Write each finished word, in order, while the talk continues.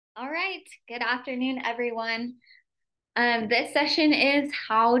All right. Good afternoon, everyone. This session is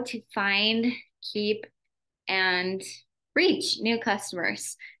how to find, keep, and reach new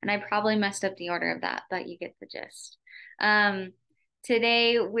customers. And I probably messed up the order of that, but you get the gist. Um,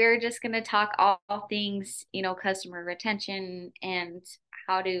 Today, we're just going to talk all things, customer retention and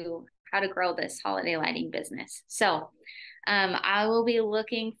how to grow this holiday lighting business. So, I will be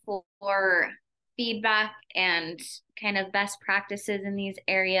looking for feedback and kind of best practices in these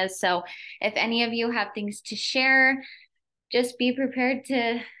areas. So if any of you have things to share, just be prepared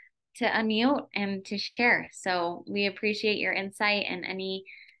to unmute and to share. So we appreciate your insight and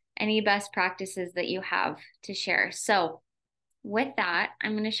any best practices that you have to share. So with that,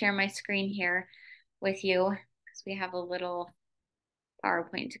 I'm going to share my screen here with you because we have a little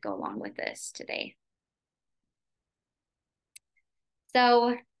PowerPoint to go along with this today.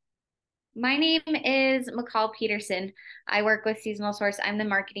 So my name is McCall Peterson. I work with Seasonal Source. I'm the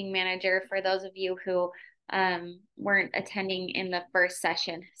marketing manager for those of you who weren't attending in the first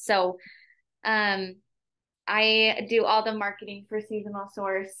session. So I do all the marketing for Seasonal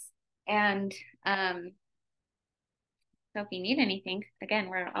Source. And so if you need anything, again,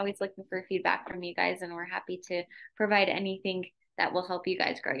 we're always looking for feedback from you guys, and we're happy to provide anything that will help you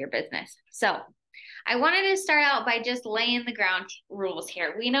guys grow your business. So I wanted to start out by just laying the ground rules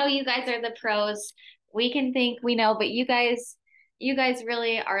here. We know you guys are the pros. We can think we know, but you guys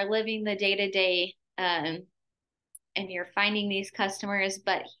really are living the day-to-day, and you're finding these customers.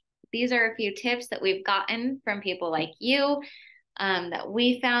 But these are a few tips that we've gotten from people like you, that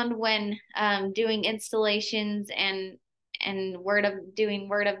we found when doing installations and doing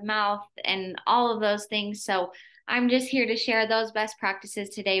word of mouth and all of those things. So I'm just here to share those best practices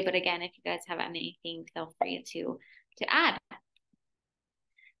today. But again, if you guys have anything, feel free to add.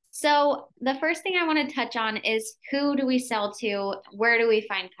 So the first thing I want to touch on is, who do we sell to? Where do we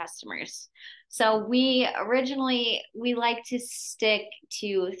find customers? So we like to stick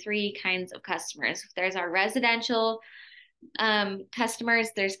to three kinds of customers. There's our residential customers,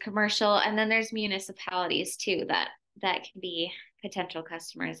 there's commercial, and then there's municipalities too that can be potential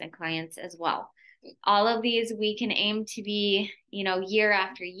customers and clients as well. All of these we can aim to be, year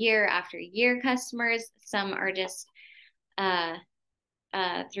after year after year customers. Some are just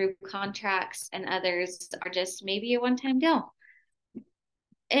through contracts, and others are just maybe a one-time deal.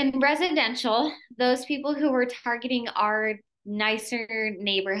 In residential, those people who we're targeting are nicer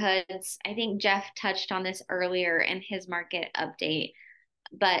neighborhoods. I think Jeff touched on this earlier in his market update,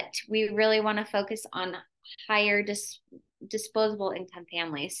 but we really want to focus on higher disposable income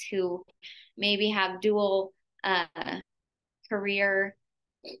families who maybe have dual career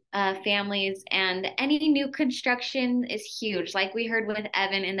families, and any new construction is huge. Like we heard with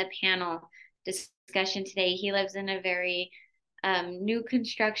Evan in the panel discussion today, he lives in a very new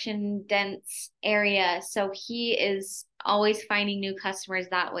construction dense area. So he is always finding new customers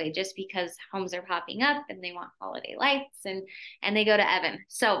that way, just because homes are popping up and they want holiday lights, and they go to Evan.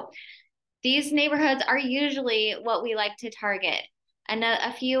 So these neighborhoods are usually what we like to target. And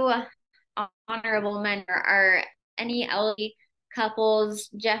a few honorable men are any elderly couples.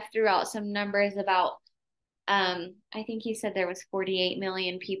 Jeff threw out some numbers about, I think he said there was 48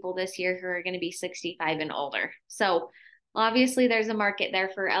 million people this year who are going to be 65 and older. So obviously there's a market there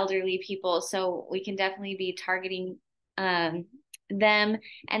for elderly people. So we can definitely be targeting them.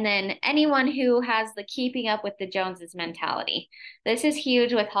 And then anyone who has the keeping up with the Joneses mentality. This is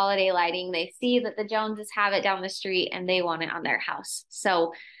huge with holiday lighting. They see that the Joneses have it down the street and they want it on their house.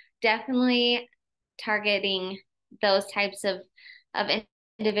 So definitely targeting those types of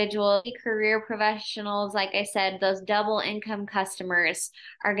individual career professionals. Like I said, those double income customers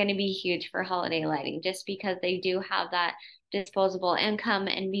are going to be huge for holiday lighting, just because they do have that disposable income,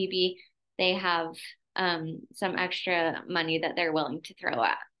 and maybe they have some extra money that they're willing to throw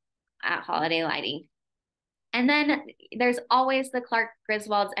at holiday lighting. And then there's always the Clark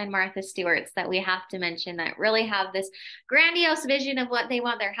Griswolds and Martha Stewarts that we have to mention, that really have this grandiose vision of what they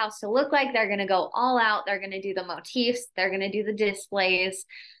want their house to look like. They're going to go all out. They're going to do the motifs. They're going to do the displays,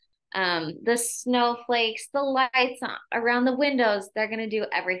 the snowflakes, the lights around the windows. They're going to do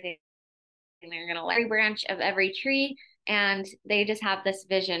everything. They're going to light every branch of every tree. And they just have this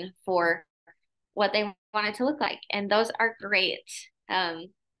vision for what they want it to look like. And those are great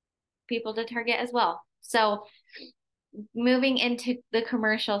people to target as well. So moving into the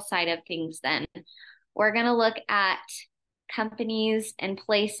commercial side of things, then we're going to look at companies and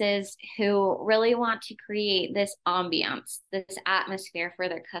places who really want to create this ambiance, this atmosphere for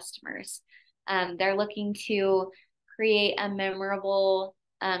their customers. They're looking to create a memorable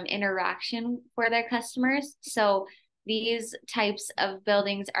interaction for their customers. So these types of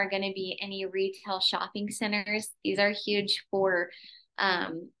buildings are going to be any retail shopping centers. These are huge for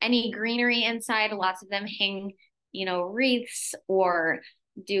any greenery inside. Lots of them hang, wreaths or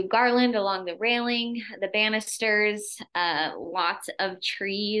do garland along the railing, the banisters, lots of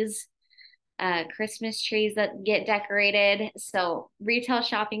trees, Christmas trees that get decorated. So retail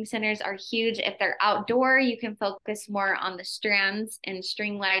shopping centers are huge. If they're outdoor, you can focus more on the strands and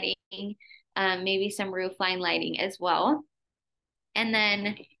string lighting, maybe some roof line lighting as well. And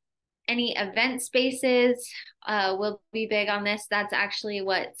then any event spaces will be big on this. That's actually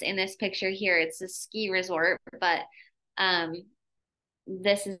what's in this picture here. It's a ski resort, but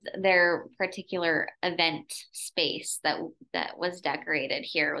this is their particular event space that was decorated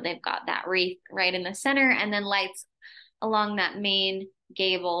here. They've got that wreath right in the center, and then lights along that main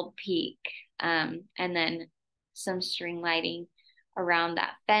gable peak, and then some string lighting around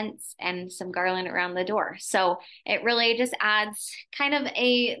that fence and some garland around the door. So it really just adds kind of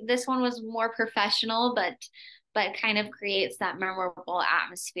this one was more professional, but kind of creates that memorable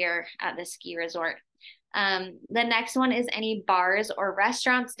atmosphere at the ski resort. The next one is any bars or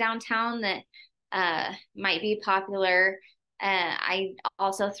restaurants downtown that might be popular. I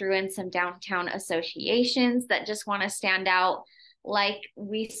also threw in some downtown associations that just want to stand out. Like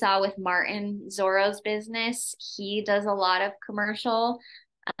we saw with Martin Zorro's business, he does a lot of commercial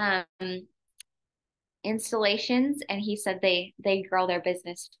installations, and he said they grow their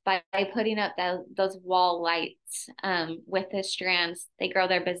business by putting up those wall lights with the strands. They grow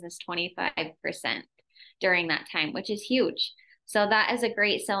their business 25% during that time, which is huge. So that is a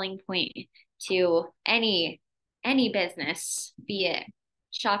great selling point to any business, be it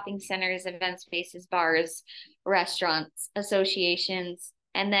shopping centers, event spaces, bars, restaurants, associations.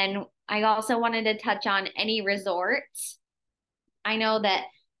 And then I also wanted to touch on any resorts. I know that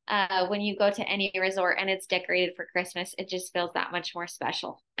when you go to any resort and it's decorated for Christmas, it just feels that much more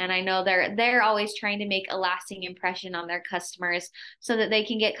special. And I know they're always trying to make a lasting impression on their customers so that they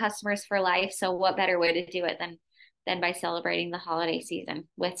can get customers for life. So what better way to do it than by celebrating the holiday season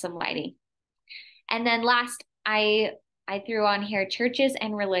with some lighting. And then last, I threw on here churches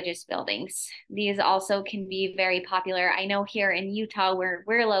and religious buildings. These also can be very popular. I know here in Utah, where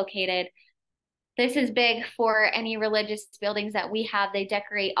we're located, this is big for any religious buildings that we have. They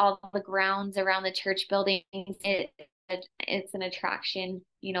decorate all the grounds around the church buildings. It's an attraction,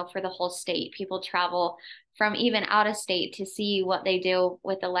 for the whole state. People travel from even out of state to see what they do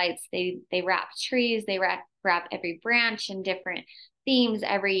with the lights. They wrap trees, they wrap every branch in different themes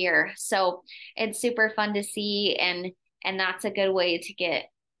every year. So it's super fun to see, and that's a good way to get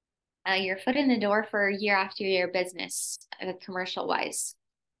your foot in the door for year after year business, commercial wise.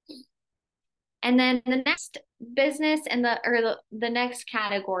 And then the next business and the next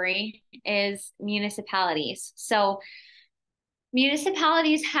category is municipalities. So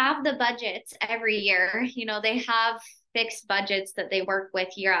municipalities have the budgets every year. They have fixed budgets that they work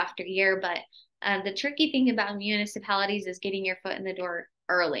with year after year. But the tricky thing about municipalities is getting your foot in the door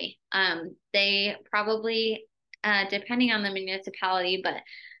early. They probably, depending on the municipality, but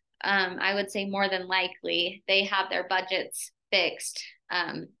I would say more than likely, they have their budgets fixed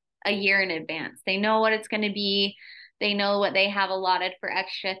a year in advance. They know what it's going to be. They know what they have allotted for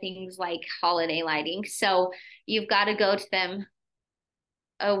extra things like holiday lighting. So you've got to go to them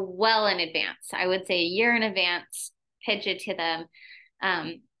well in advance. I would say a year in advance, pitch it to them.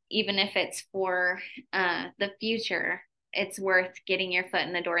 Even if it's for the future, it's worth getting your foot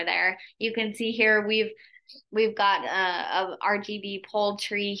in the door there. You can see here we've got a RGB pole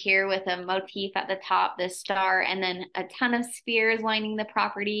tree here with a motif at the top, the star, and then a ton of spears lining the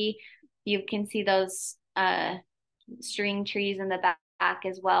property. You can see those string trees in the back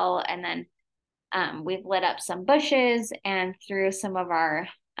as well. And then we've lit up some bushes and through some of our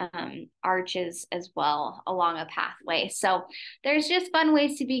arches as well along a pathway. So there's just fun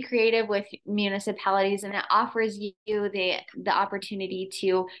ways to be creative with municipalities, and it offers you the opportunity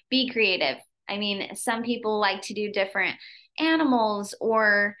to be creative. I mean, some people like to do different animals,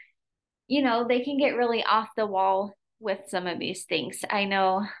 or, they can get really off the wall with some of these things. I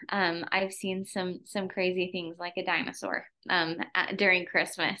know I've seen some crazy things like a dinosaur during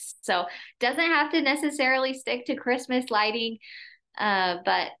Christmas. So doesn't have to necessarily stick to Christmas lighting,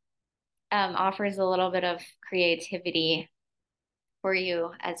 but offers a little bit of creativity for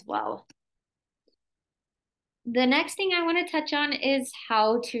you as well. The next thing I want to touch on is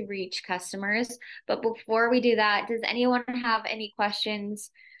how to reach customers. But before we do that, does anyone have any questions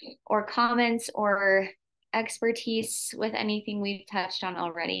or comments or expertise with anything we've touched on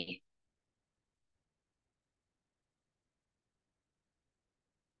already?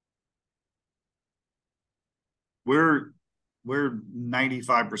 We're we're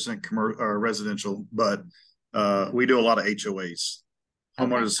 95% commercial or residential, but we do a lot of HOAs.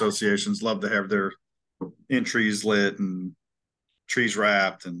 Homeowners Okay. associations love to have their entries lit and trees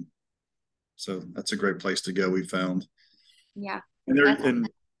wrapped, and so that's a great place to go. We found, Yeah. and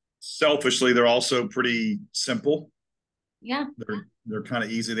That's selfishly they're also pretty simple. yeah. They're kind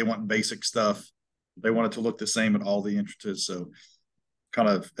of easy. They want basic stuff. They want it to look the same at all the entrances, so kind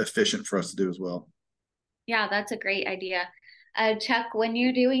of efficient for us to do as well. Yeah, that's a great idea. Chuck, when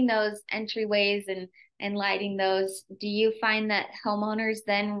you're doing those entryways and lighting those, do you find that homeowners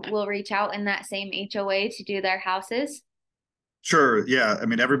then will reach out in that same HOA to do their houses? Sure, yeah. I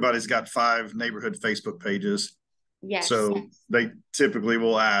mean, everybody's got 5 neighborhood Facebook pages, Yes. so they typically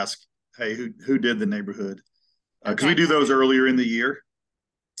will ask, "Hey, who did the neighborhood?" Because we Okay. do those earlier in the year.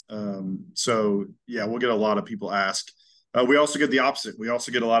 So yeah, we'll get a lot of people ask. We also get the opposite. We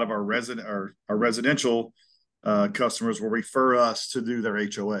also get a lot of our residential customers will refer us to do their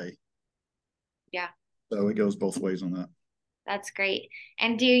HOA. Yeah, So it goes both ways on that. that's great.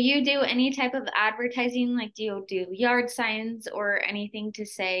 And do you do any type of advertising? Like, do you do yard signs or anything to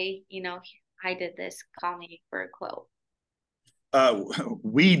say, I did this, call me for a quote? Uh,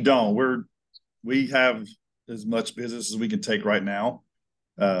 we don't. We have as much business as we can take right now.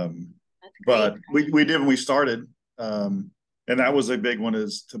 Um, That's great. but we did when we started. And that was a big one,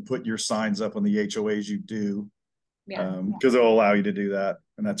 is to put your signs up on the HOAs you do, Yeah. because it'll allow you to do that.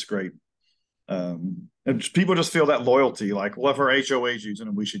 And that's great. And people just feel that loyalty, like, well, if our HOAs using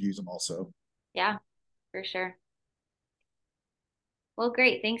them, we should use them also. Yeah, for sure. Well,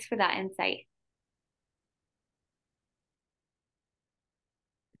 great. Thanks for that insight.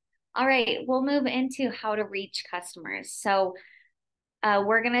 All right, we'll move into how to reach customers. So,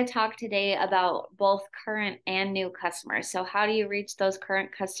 we're going to talk today about both current and new customers. So, how do you reach those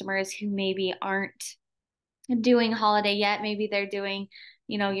current customers who maybe aren't doing holiday yet? Maybe they're doing,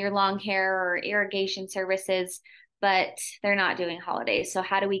 your long hair or irrigation services, but they're not doing holidays. So,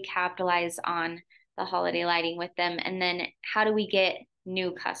 how do we capitalize on the holiday lighting with them? And then, how do we get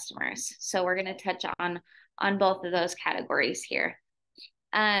new customers? So, we're going to touch on both of those categories here.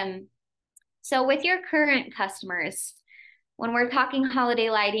 Um, so with your current customers, when we're talking holiday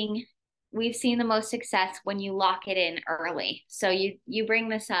lighting, we've seen the most success when you lock it in early. So you bring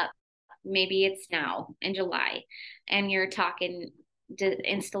this up, maybe it's now in July, and you're talking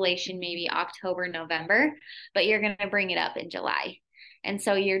installation maybe October, November, but you're going to bring it up in July. And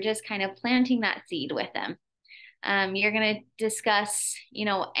so you're just kind of planting that seed with them. You're going to discuss,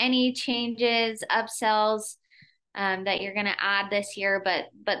 any changes, upsells, that you're going to add this year,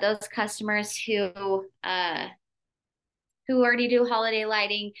 but those customers who already do holiday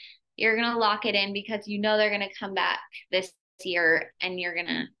lighting, you're going to lock it in because they're going to come back this year, and you're going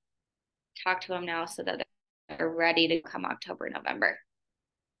to talk to them now so that they're ready to come October, November.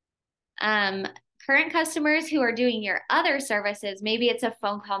 Um, Current customers who are doing your other services, maybe it's a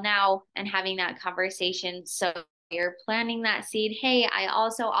phone call now and having that conversation. So you're planting that seed. Hey, I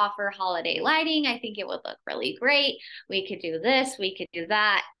also offer holiday lighting. I think it would look really great. We could do this, we could do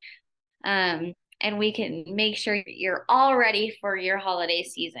that. And we can make sure you're all ready for your holiday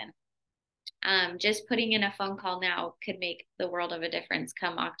season. Just putting in a phone call now could make the world of a difference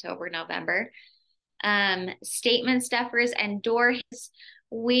come October, November. Statement stuffers and door hangers.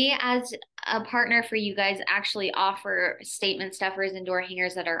 We, as a partner for you guys, actually offer statement stuffers and door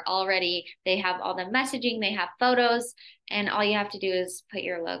hangers that are already, they have all the messaging, they have photos, and all you have to do is put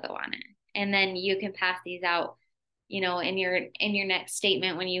your logo on it. And then you can pass these out, in your next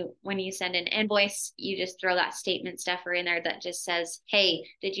statement. When you send an invoice, you just throw that statement stuffer in there that just says, hey,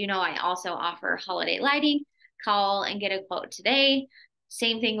 did you know I also offer holiday lighting? Call and get a quote today.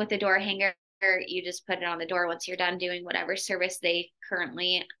 Same thing with the door hanger. You just put it on the door once you're done doing whatever service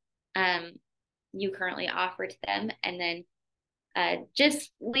um you currently offer to them, and then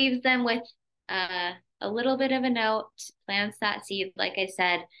just leaves them with a little bit of a note, plants that seed, like I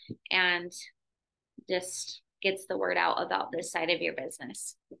said, and just gets the word out about this side of your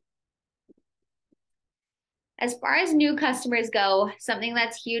business. As far as new customers go, something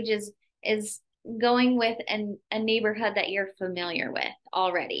that's huge is going with a neighborhood that you're familiar with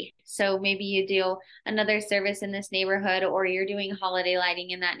already. So maybe you do another service in this neighborhood, or you're doing holiday lighting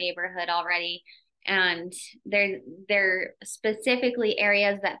in that neighborhood already. And they're specifically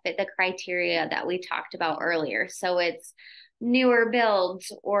areas that fit the criteria that we talked about earlier. So it's newer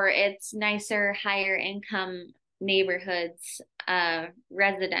builds, or it's nicer, higher income neighborhoods,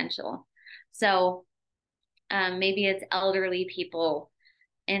 residential. So maybe it's elderly people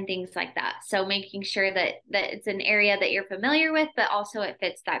and things like that. So making sure that it's an area that you're familiar with, but also it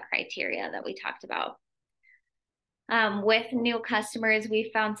fits that criteria that we talked about. With new customers, we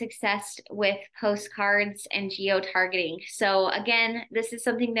found success with postcards and geo-targeting. So again, this is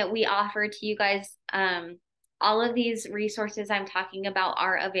something that we offer to you guys. All of these resources I'm talking about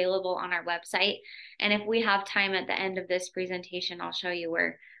are available on our website. And if we have time at the end of this presentation, I'll show you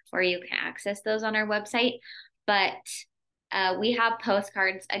where you can access those on our website. But we have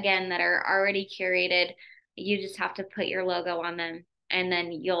postcards, again, that are already curated. You just have to put your logo on them and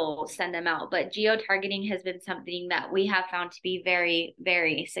then you'll send them out. But geo-targeting has been something that we have found to be very,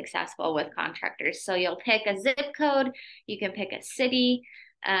 very successful with contractors. So you'll pick a zip code, you can pick a city.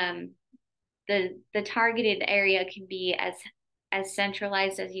 The targeted area can be as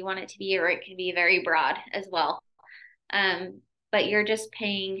centralized as you want it to be, or it can be very broad as well. But you're just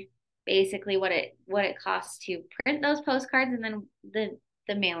paying basically what it costs to print those postcards and then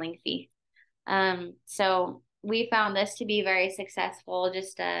the mailing fee. So we found this to be very successful.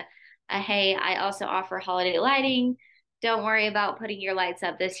 Just hey, I also offer holiday lighting. Don't worry about putting your lights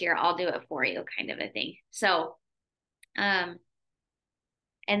up this year. I'll do it for you, kind of a thing. So, and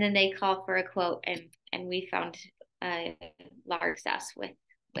then they call for a quote, and we found large success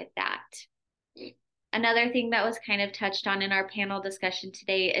with that. Another thing that was kind of touched on in our panel discussion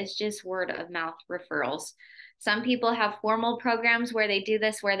today is just word of mouth referrals. Some people have formal programs where they do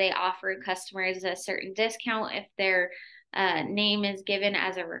this, where they offer customers a certain discount if their name is given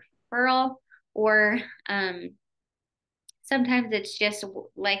as a referral, or sometimes it's just,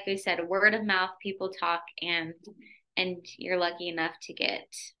 like we said, word of mouth, people talk, and you're lucky enough to get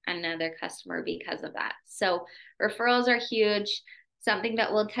another customer because of that. So referrals are huge. Something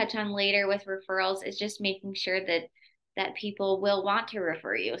that we'll touch on later with referrals is just making sure that people will want to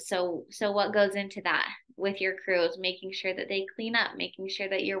refer you. So what goes into that with your crews? Making sure that they clean up, making sure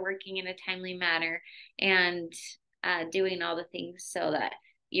that you're working in a timely manner, and doing all the things so that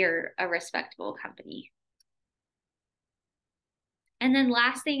you're a respectable company. And then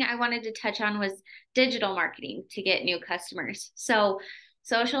last thing I wanted to touch on was digital marketing to get new customers. So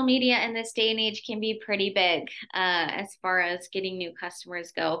social media in this day and age can be pretty big as far as getting new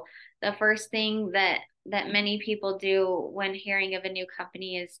customers go. The first thing that many people do when hearing of a new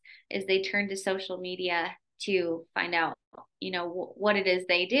company is they turn to social media to find out, what it is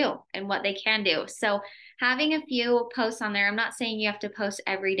they do and what they can do. So having a few posts on there, I'm not saying you have to post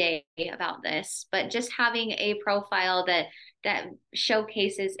every day about this, but just having a profile that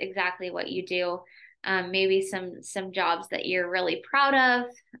showcases exactly what you do. Maybe some jobs that you're really proud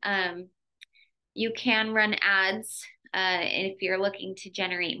of. You can run ads if you're looking to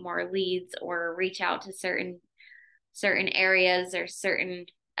generate more leads or reach out to certain areas or certain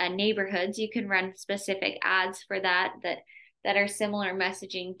neighborhoods. You can run specific ads for that are similar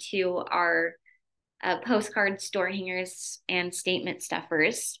messaging to our postcard store hangers and statement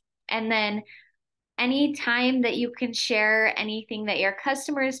stuffers. And then any time that you can share anything that your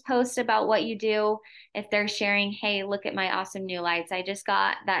customers post about what you do, if they're sharing, hey, look at my awesome new lights I just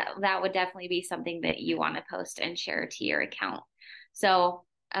got, that would definitely be something that you want to post and share to your account. So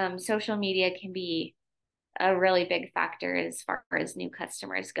social media can be a really big factor as far as new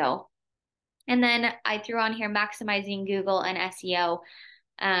customers go. And then I threw on here maximizing Google and SEO.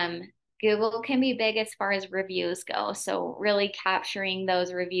 Google can be big as far as reviews go. So really capturing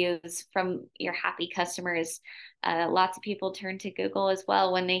those reviews from your happy customers. Lots of people turn to Google as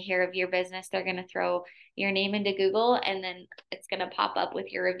well. When they hear of your business, they're going to throw your name into Google and then it's going to pop up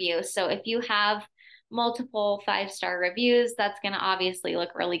with your review. So if you have multiple 5-star reviews, that's going to obviously look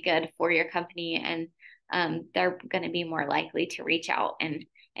really good for your company, and they're going to be more likely to reach out and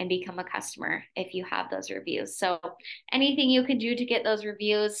become a customer if you have those reviews. So anything you can do to get those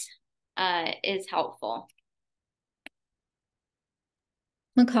reviews is helpful.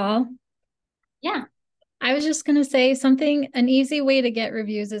 McCall? Yeah. I was just going to say an easy way to get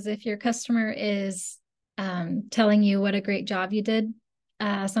reviews is if your customer is telling you what a great job you did.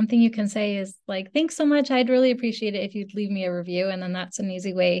 Something you can say is like, thanks so much. I'd really appreciate it if you'd leave me a review. And then that's an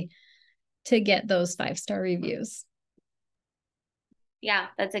easy way to get those 5-star reviews. Yeah,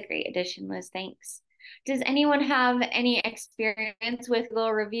 that's a great addition, Liz. Thanks. Does anyone have any experience with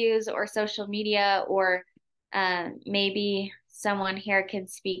Google reviews or social media, or maybe someone here can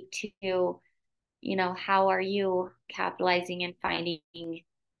speak to, how are you capitalizing and finding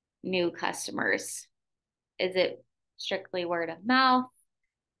new customers? Is it strictly word of mouth?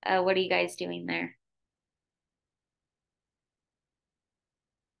 What are you guys doing there?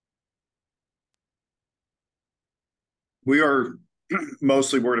 We are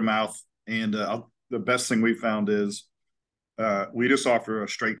mostly word of mouth, and the best thing we found is we just offer a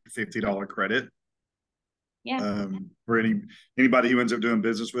straight $50 credit. Yeah. For anybody who ends up doing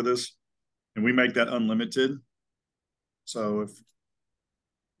business with us, and we make that unlimited. So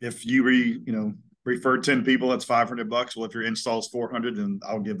if you refer 10 people, that's $500. Well, if your install is 400, then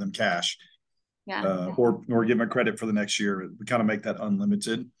I'll give them cash. Yeah. Or give them credit for the next year. We kind of make that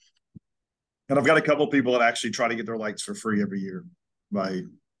unlimited. And I've got a couple of people that actually try to get their lights for free every year by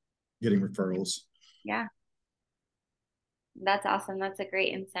getting referrals. Yeah. That's awesome. That's a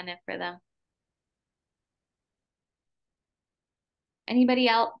great incentive for them. Anybody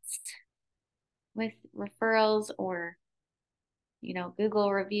else with referrals or,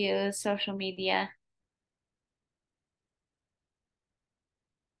 Google reviews, social media?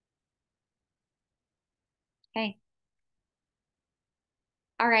 Okay.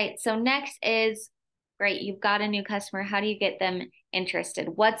 All right. So next is, great, you've got a new customer. How do you get them interested?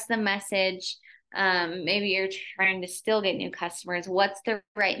 What's the message? Maybe you're trying to still get new customers. What's the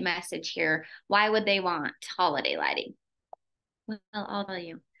right message here? Why would they want holiday lighting? Well, I'll tell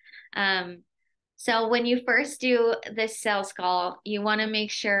you. So when you first do this sales call, you want to make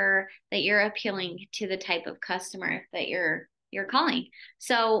sure that you're appealing to the type of customer that you're calling.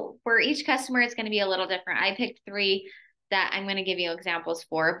 So for each customer, it's going to be a little different. I picked 3 that I'm going to give you examples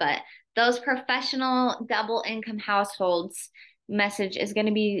for, but those professional double income households message is going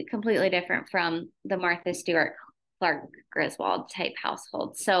to be completely different from the Martha Stewart, Clark Griswold type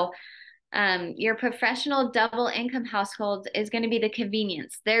household. So your professional double income household is going to be the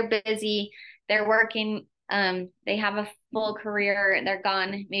convenience. They're busy, they're working, they have a full career, they're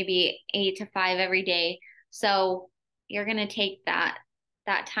gone maybe 8 to 5 every day. So you're going to take that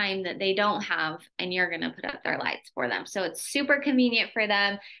time that they don't have and you're going to put up their lights for them. So it's super convenient for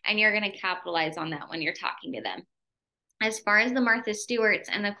them and you're going to capitalize on that when you're talking to them. As far as the Martha Stewarts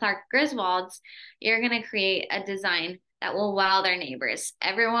and the Clark Griswolds, you're going to create a design that will wow their neighbors.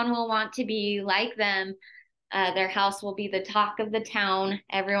 Everyone will want to be like them. Their house will be the talk of the town.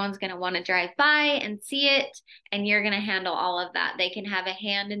 Everyone's going to want to drive by and see it, and you're going to handle all of that. They can have a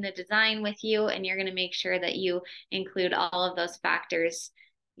hand in the design with you, and you're going to make sure that you include all of those factors,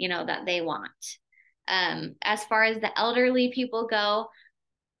 that they want. As far as the elderly people go,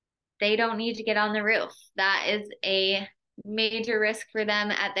 they don't need to get on the roof. That is a major risk for them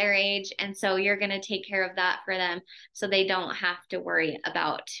at their age. And so you're going to take care of that for them so they don't have to worry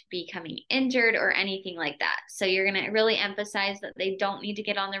about becoming injured or anything like that. So you're going to really emphasize that they don't need to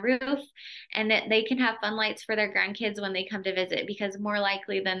get on the roof and that they can have fun lights for their grandkids when they come to visit, because more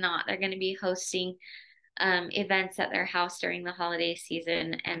likely than not, they're going to be hosting events at their house during the holiday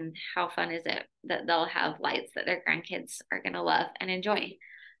season. And how fun is it that they'll have lights that their grandkids are going to love and enjoy?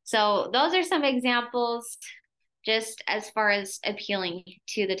 So those are some examples just as far as appealing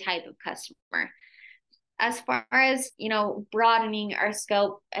to the type of customer. As far as, broadening our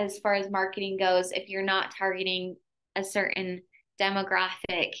scope as far as marketing goes, if you're not targeting a certain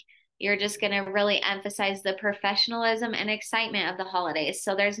demographic, you're just going to really emphasize the professionalism and excitement of the holidays.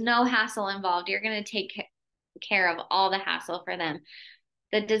 So there's no hassle involved. You're going to take care of all the hassle for them.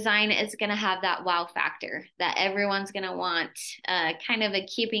 The design is going to have that wow factor that everyone's going to want, kind of a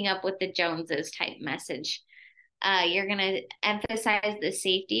keeping up with the Joneses type message. You're going to emphasize the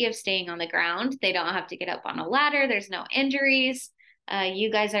safety of staying on the ground. They don't have to get up on a ladder. There's no injuries.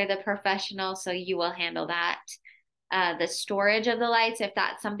 You guys are the professionals, so you will handle that. The storage of the lights, if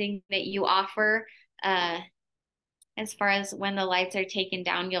that's something that you offer, as far as when the lights are taken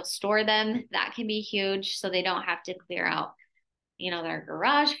down, you'll store them. That can be huge, so they don't have to clear out their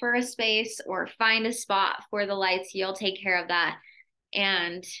garage for a space or find a spot for the lights. You'll take care of that.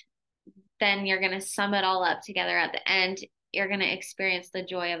 And then you're going to sum it all up together at the end. You're going to experience the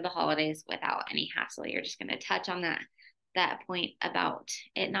joy of the holidays without any hassle. You're just going to touch on that point about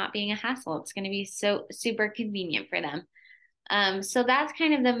it not being a hassle. It's going to be so super convenient for them. So that's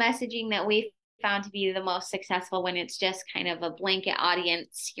kind of the messaging that we found to be the most successful when it's just kind of a blanket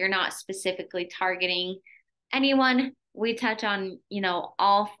audience. You're not specifically targeting anyone. We touch on,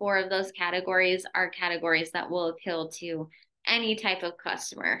 all 4 of those categories are categories that will appeal to any type of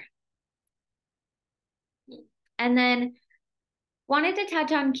customer. And then wanted to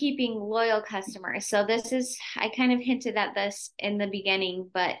touch on keeping loyal customers. So I kind of hinted at this in the beginning,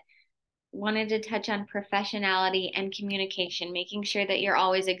 but wanted to touch on professionality and communication, making sure that you're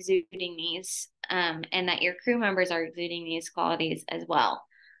always exuding these, and that your crew members are exuding these qualities as well.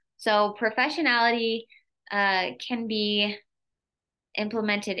 So professionality can be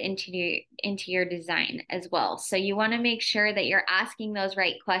implemented into your design as well. So you want to make sure that you're asking those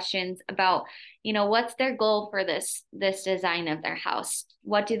right questions about, what's their goal for this design of their house?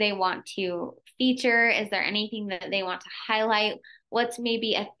 What do they want to feature? Is there anything that they want to highlight? what's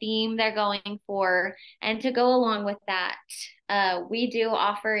maybe a theme they're going for. And to go along with that, we do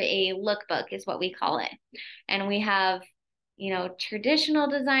offer a lookbook is what we call it. And we have, traditional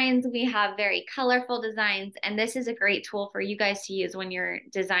designs, we have very colorful designs, and this is a great tool for you guys to use when you're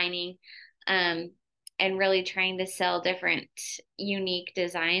designing and really trying to sell different unique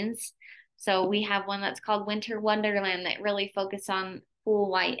designs. So we have one that's called Winter Wonderland that really focus on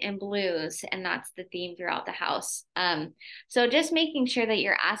cool white and blues, and that's the theme throughout the house. So just making sure that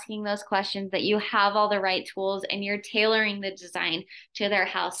you're asking those questions, that you have all the right tools, and you're tailoring the design to their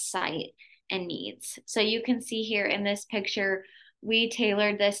house site and needs. So you can see here in this picture, we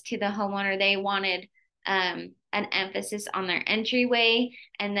tailored this to the homeowner. They wanted an emphasis on their entryway,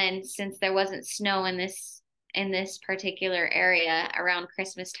 and then since there wasn't snow in this particular area around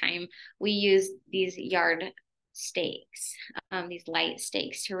Christmas time, we used these yard stakes, these light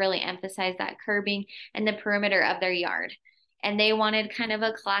stakes, to really emphasize that curbing and the perimeter of their yard. And they wanted kind of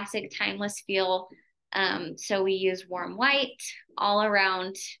a classic timeless feel. So we use warm white all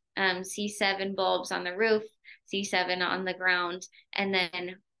around, C7 bulbs on the roof, C7 on the ground, and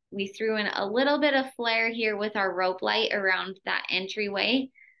then we threw in a little bit of flair here with our rope light around that entryway,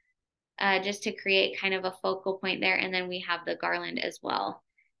 just to create kind of a focal point there. And then we have the garland as well.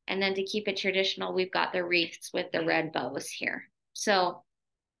 And then to keep it traditional, we've got the wreaths with the red bows here. So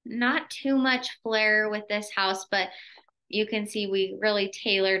not too much flair with this house, but you can see we really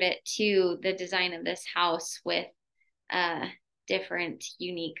tailored it to the design of this house with different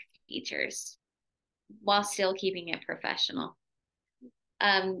unique features while still keeping it professional.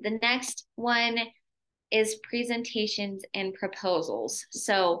 The next one is presentations and proposals.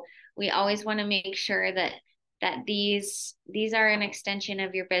 So we always want to make sure that these are an extension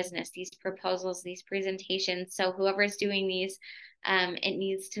of your business, these proposals, these presentations. So whoever's doing these, it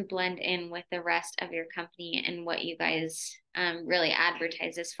needs to blend in with the rest of your company and what you guys really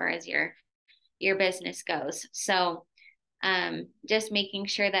advertise as far as your business goes. So just making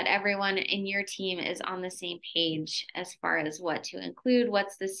sure that everyone in your team is on the same page as far as what to include,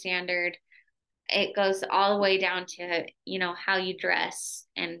 what's the standard. It goes all the way down to, how you dress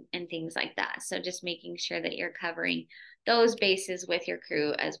and things like that. So just making sure that you're covering those bases with your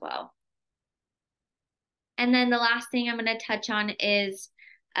crew as well. And then the last thing I'm going to touch on is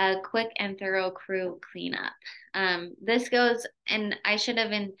a quick and thorough crew cleanup. This goes, and I should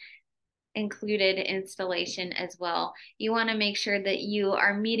have included installation as well. You want to make sure that you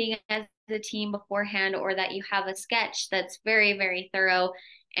are meeting as a team beforehand, or that you have a sketch that's very, very thorough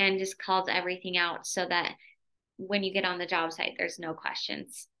and just calls everything out, so that when you get on the job site, there's no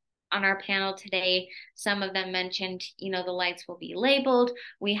questions. On our panel today, some of them mentioned, the lights will be labeled.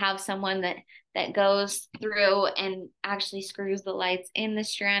 We have someone that goes through and actually screws the lights in the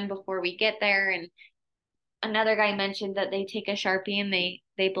strand before we get there. And another guy mentioned that they take a Sharpie and they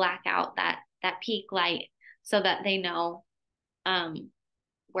black out that peak light so that they know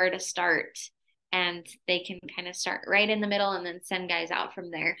where to start, and they can kind of start right in the middle and then send guys out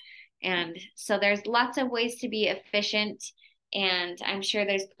from there. And so there's lots of ways to be efficient, and I'm sure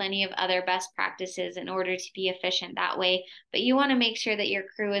there's plenty of other best practices in order to be efficient that way. But you want to make sure that your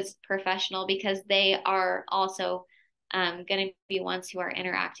crew is professional, because they are also going to be ones who are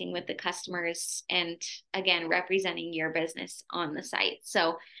interacting with the customers and, again, representing your business on the site.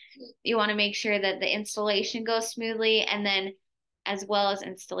 So you want to make sure that the installation goes smoothly, and then as well as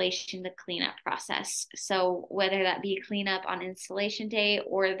installation, the cleanup process. So whether that be cleanup on installation day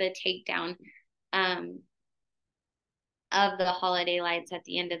or the takedown of the holiday lights at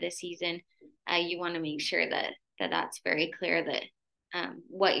the end of the season, you want to make sure that that's very clear, that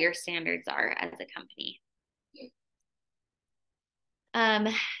what your standards are as a company.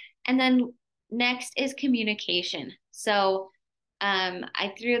 And then next is communication. So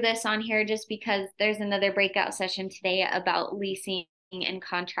I threw this on here just because there's another breakout session today about leasing and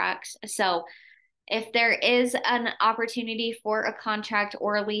contracts. So if there is an opportunity for a contract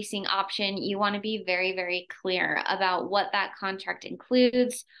or a leasing option, you want to be very, very clear about what that contract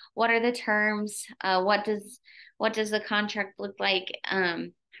includes. What are the terms? What does the contract look like?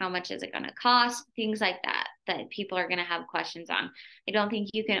 How much is it going to cost? Things like that people are going to have questions on. I don't think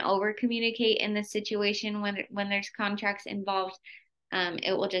you can over communicate in this situation when there's contracts involved.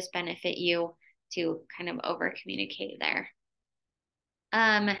 It will just benefit you to kind of over communicate there.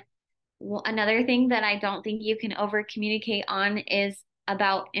 Another thing that I don't think you can over communicate on is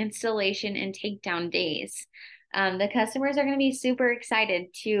about installation and takedown days. The customers are going to be super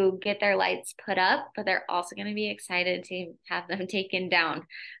excited to get their lights put up, but they're also going to be excited to have them taken down.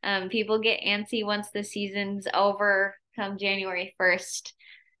 People get antsy once the season's over come January 1st.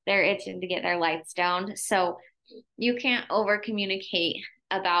 They're itching to get their lights down. So You can't over communicate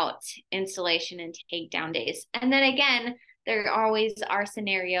about installation and takedown days. And then again, there always are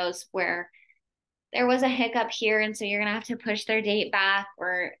scenarios where there was a hiccup here, and so you're gonna have to push their date back,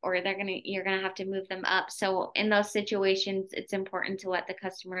 or you're gonna have to move them up. So in those situations, it's important to let the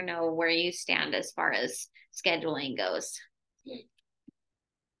customer know where you stand as far as scheduling goes.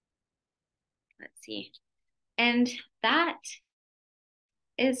 Let's see. And that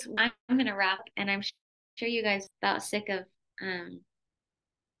is, I'm gonna wrap, and I'm sure you guys are about sick of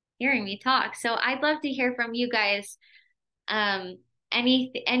hearing me talk. So I'd love to hear from you guys. Um,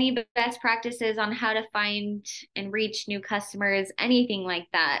 any best practices on how to find and reach new customers, anything like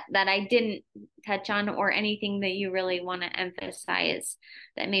that that I didn't touch on, or anything that you really want to emphasize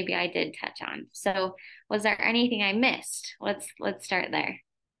that maybe I did touch on. So was there anything I missed? Let's start there.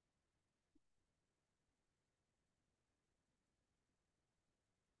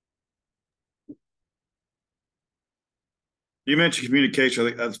 You mentioned communication. I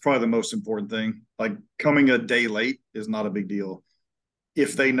think that's probably the most important thing. Like coming a day late is not a big deal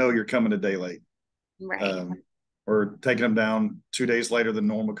if they know you're coming a day late. Right. Or taking them down 2 days later than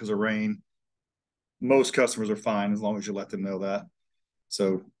normal because of rain. Most customers are fine as long as you let them know that.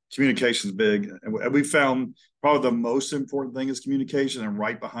 So communication is big. And we found probably the most important thing is communication. And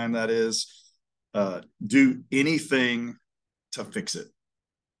right behind that is do anything to fix it.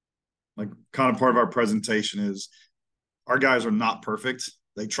 Like kind of part of our presentation is our guys are not perfect.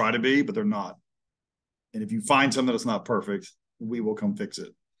 They try to be, but they're not. And if you find something that's not perfect, we will come fix it.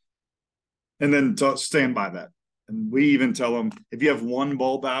 And then to stand by that. And we even tell them, if you have one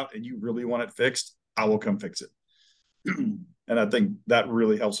bulb out and you really want it fixed, I will come fix it. And I think that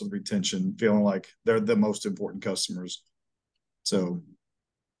really helps with retention, feeling like they're the most important customers. So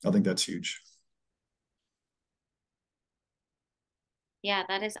I think that's huge. Yeah,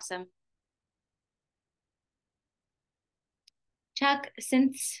 that is awesome. Chuck,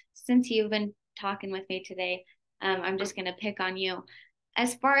 since you've been talking with me today, I'm just gonna pick on you.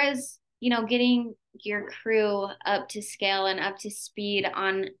 As far as, getting your crew up to scale and up to speed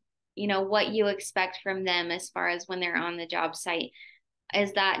on, what you expect from them as far as when they're on the job site,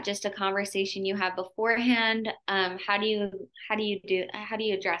 is that just a conversation you have beforehand? How do you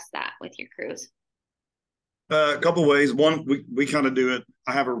address that with your crews? A couple of ways. One, we kind of do it.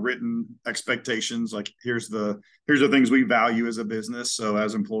 I have a written expectations. Like here's the things we value as a business. So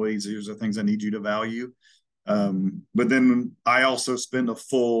as employees, here's the things I need you to value. But then I also spend a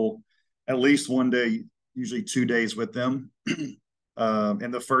full, at least one day, usually 2 days with them.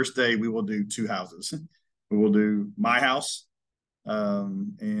 And the first day we will do two houses. We will do my house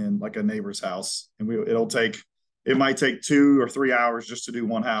and like a neighbor's house, and it might take 2 or 3 hours just to do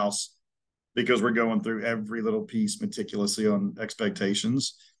one house because we're going through every little piece meticulously on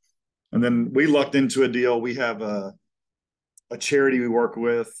expectations. And then we lucked into a deal. We have a charity we work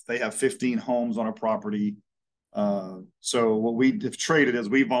with. They have 15 homes on a property. So what we have traded is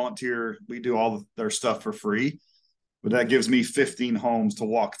we volunteer, we do all their stuff for free, but that gives me 15 homes to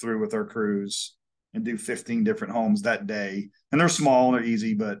walk through with our crews and do 15 different homes that day. And they're small and they're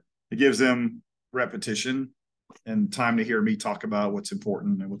easy, but it gives them repetition and time to hear me talk about what's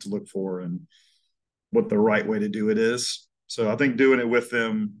important and what to look for and what the right way to do it is. So I think doing it with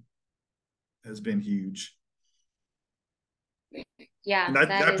them has been huge. Yeah, and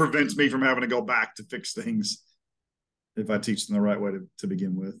that prevents me from having to go back to fix things if I teach them the right way to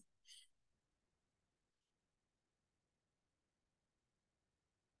begin with.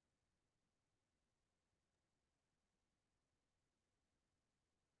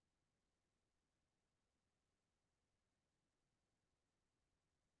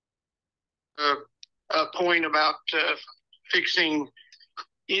 A point about fixing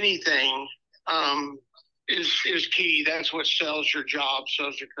anything is key. That's what sells your job,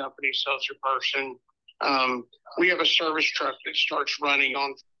 sells your company, sells your person. We have a service truck that starts running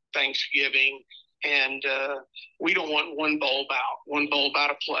on Thanksgiving, and we don't want one bulb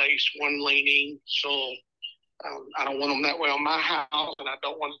out of place, one leaning. So I don't want them that way on my house, and I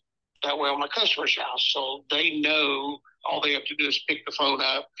don't want that way on my customer's house. So they know all they have to do is pick the phone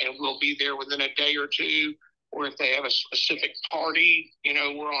up, and we'll be there within a day or two. Or if they have a specific party,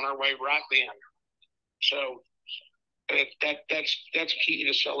 we're on our way right then. So that's key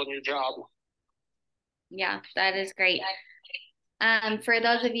to selling your job. Yeah, that is great. For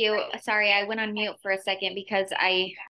those of you, sorry, I went on mute for a second because I